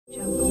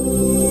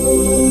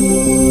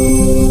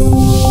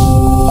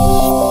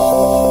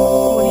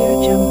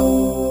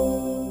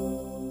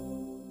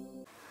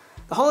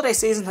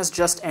holiday season has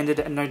just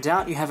ended, and no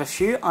doubt you have a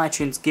few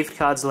iTunes gift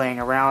cards laying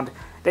around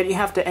that you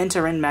have to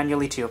enter in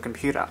manually to your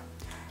computer.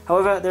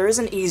 However, there is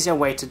an easier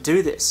way to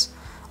do this.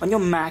 On your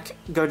Mac,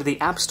 go to the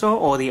App Store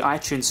or the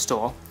iTunes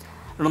Store,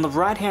 and on the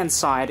right hand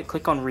side,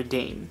 click on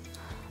Redeem.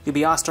 You'll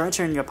be asked to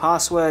enter in your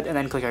password and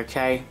then click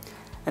OK.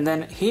 And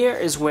then here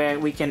is where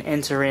we can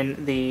enter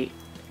in the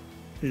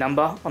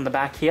number on the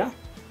back here,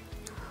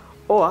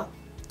 or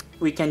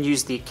we can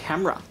use the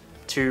camera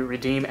to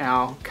redeem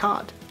our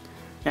card.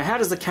 Now, how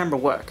does the camera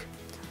work?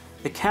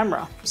 The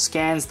camera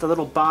scans the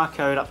little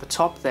barcode up the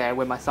top there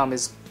where my thumb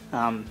is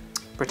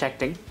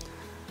protecting,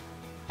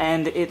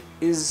 and it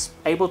is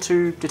able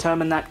to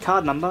determine that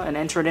card number and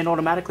enter it in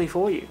automatically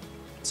for you.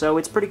 So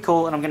it's pretty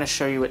cool, and I'm going to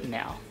show you it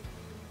now.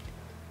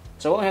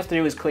 So all I have to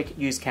do is click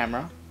Use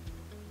Camera.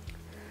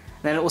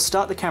 Then it will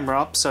start the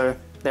camera up, so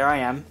there I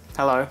am,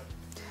 hello.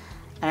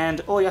 And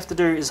all you have to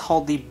do is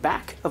hold the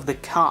back of the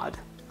card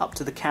up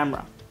to the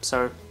camera.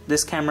 So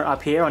this camera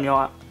up here on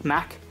your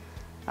Mac,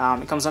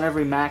 it comes on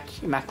every Mac,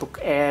 MacBook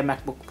Air,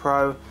 MacBook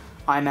Pro,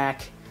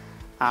 iMac,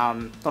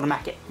 not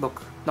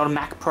a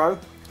Mac Pro,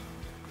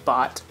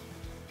 but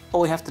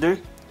all you have to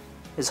do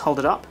is hold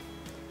it up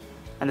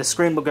and the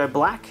screen will go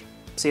black,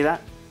 see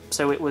that?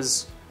 So it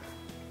was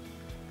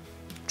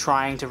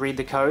trying to read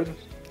the code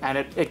and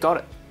it got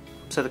it.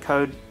 So the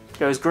code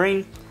goes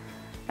green,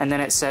 and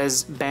then it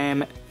says,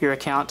 bam, your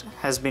account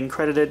has been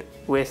credited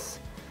with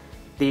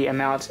the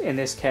amount. In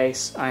this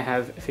case, I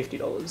have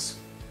 $50.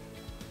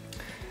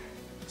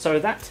 So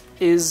that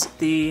is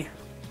the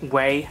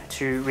way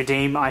to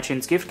redeem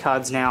iTunes gift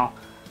cards now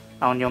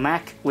on your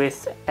Mac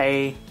with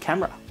a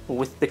camera, or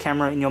with the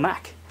camera in your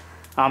Mac.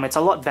 It's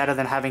a lot better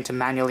than having to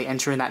manually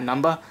enter in that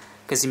number,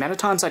 because the amount of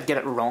times I'd get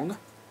it wrong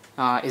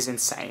is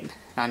insane.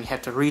 And you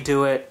have to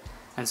redo it,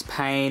 and it's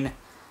pain.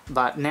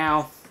 But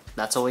now,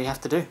 that's all you have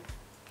to do.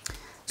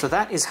 So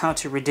that is how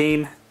to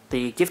redeem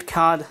the gift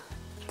card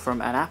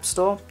from an app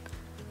store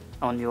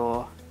on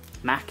your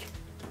Mac.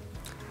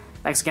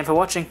 Thanks again for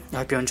watching. I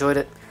hope you enjoyed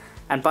it.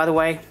 And by the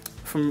way,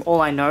 from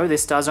all I know,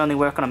 this does only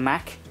work on a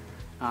Mac.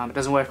 It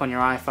doesn't work on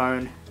your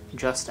iPhone,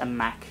 just a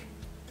Mac.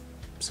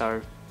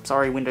 So,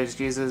 sorry Windows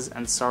users,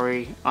 and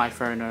sorry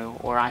iPhone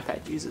or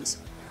iPad users.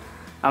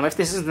 If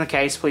this isn't the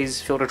case,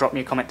 please feel free to drop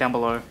me a comment down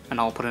below, and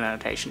I'll put an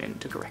annotation in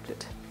to correct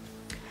it.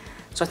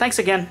 So thanks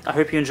again, I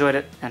hope you enjoyed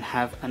it, and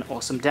have an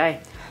awesome day.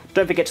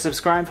 Don't forget to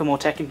subscribe for more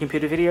tech and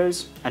computer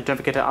videos, and don't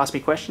forget to ask me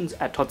questions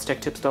at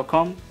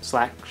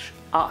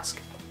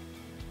toddstechtips.com/ask.